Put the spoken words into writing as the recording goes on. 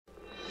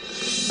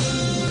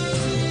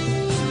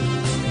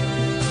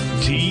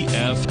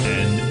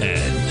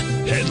TFNN.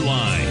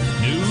 Headline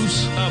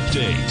News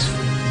Update.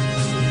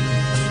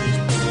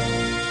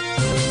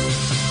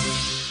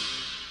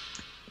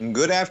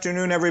 Good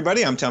afternoon,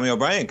 everybody. I'm Tommy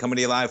O'Brien, coming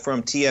to you live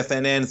from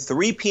TFNN,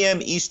 3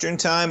 p.m. Eastern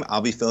Time. I'll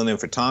be filling in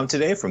for Tom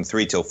today from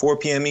 3 till 4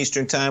 p.m.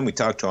 Eastern Time. We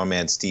talked to our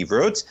man Steve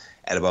Rhodes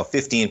at about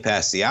 15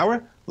 past the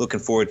hour. Looking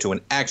forward to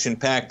an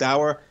action-packed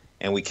hour.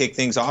 And we kick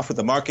things off with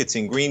the markets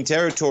in green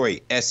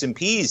territory.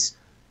 S&Ps,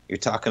 you're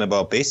talking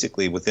about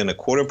basically within a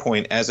quarter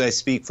point as I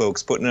speak,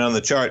 folks, putting it on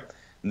the chart.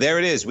 There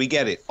it is. We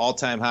get it.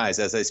 All-time highs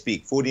as I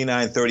speak.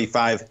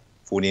 49.35,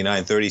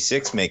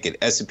 49.36 make it.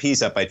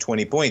 S&Ps up by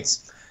 20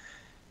 points.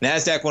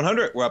 NASDAQ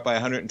 100, we're up by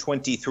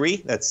 123.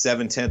 That's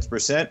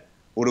 0.7%.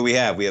 What do we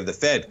have? We have the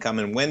Fed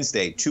coming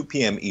Wednesday, 2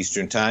 p.m.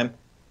 Eastern Time.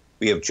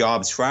 We have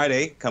Jobs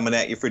Friday coming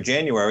at you for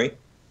January.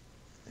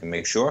 And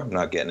make sure I'm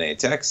not getting any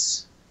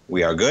texts.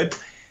 We are good.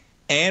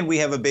 And we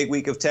have a big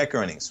week of tech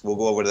earnings. We'll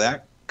go over to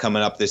that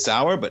coming up this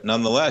hour. But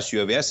nonetheless, you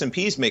have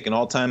S&Ps making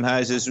all-time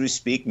highs as we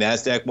speak.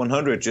 NASDAQ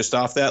 100 just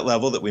off that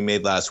level that we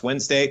made last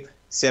Wednesday,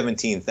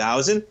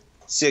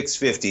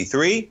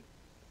 17,653.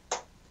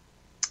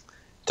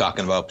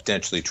 Talking about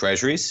potentially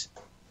treasuries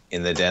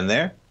in the den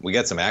there. We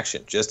got some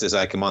action just as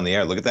I come on the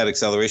air. Look at that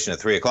acceleration at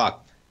 3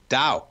 o'clock.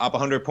 Dow up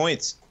 100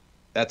 points.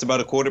 That's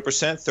about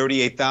 0.25%,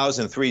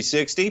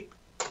 38,360.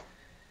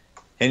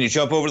 And you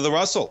jump over to the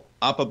Russell,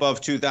 up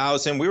above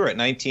 2,000. We were at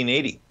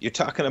 1980. You're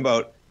talking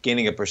about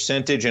gaining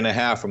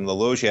 1.5% from the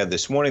lows you had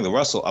this morning. The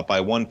Russell up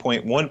by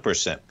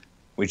 1.1%.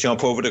 We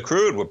jump over to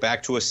crude. We're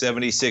back to a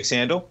 76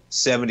 handle,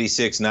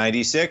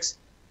 76.96.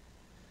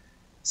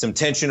 Some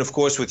tension, of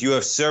course, with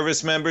U.S.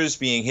 service members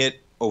being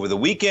hit over the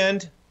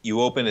weekend.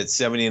 You open at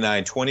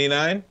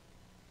 79.29.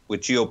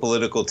 With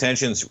geopolitical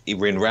tensions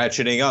even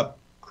ratcheting up,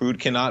 crude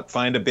cannot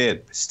find a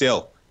bid.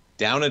 Still,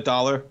 down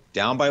 $1,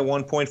 down by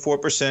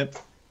 1.4%,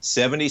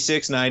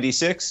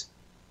 76.96.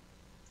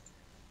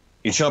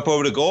 You jump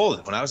over to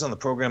gold. When I was on the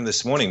program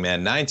this morning,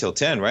 man, 9 till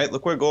 10, right?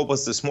 Look where gold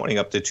was this morning,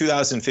 up to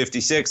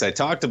 2,056. I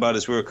talked about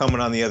as we were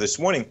coming on the air this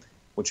morning.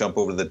 We'll jump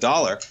over to the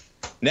dollar.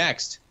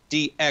 Next,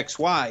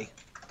 DXY.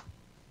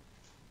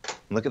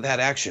 Look at that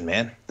action,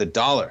 man. The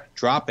dollar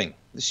dropping.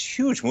 There's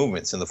huge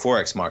movements in the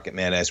Forex market,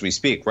 man, as we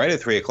speak. Right at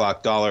 3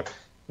 o'clock dollar.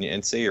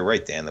 And say you're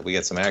right, Dan, that we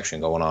got some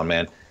action going on,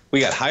 man. We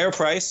got higher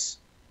price.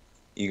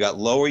 You got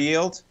lower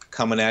yield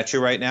coming at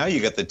you right now. You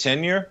got the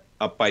 10-year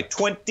up by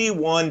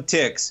 21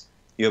 ticks.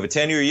 You have a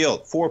 10-year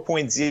yield,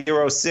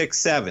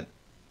 4.067.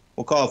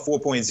 We'll call it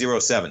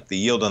 4.07. The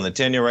yield on the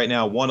 10-year right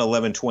now,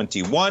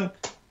 111.21.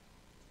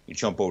 You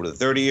jump over to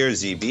the 30-year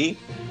ZB.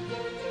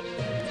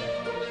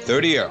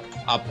 30-year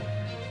up.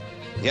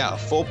 Yeah, a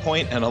full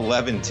point and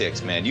 11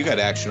 ticks, man. You got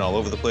action all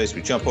over the place.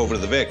 We jump over to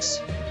the VIX.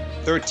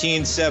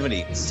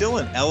 1370. Still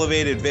an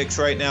elevated VIX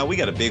right now. We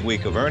got a big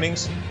week of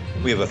earnings.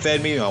 We have a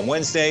Fed meeting on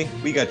Wednesday.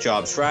 We got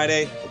Jobs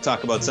Friday. We'll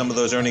talk about some of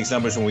those earnings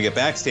numbers when we get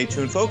back. Stay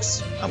tuned,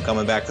 folks. I'm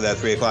coming back for that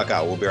 3 o'clock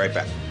hour. We'll be right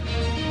back.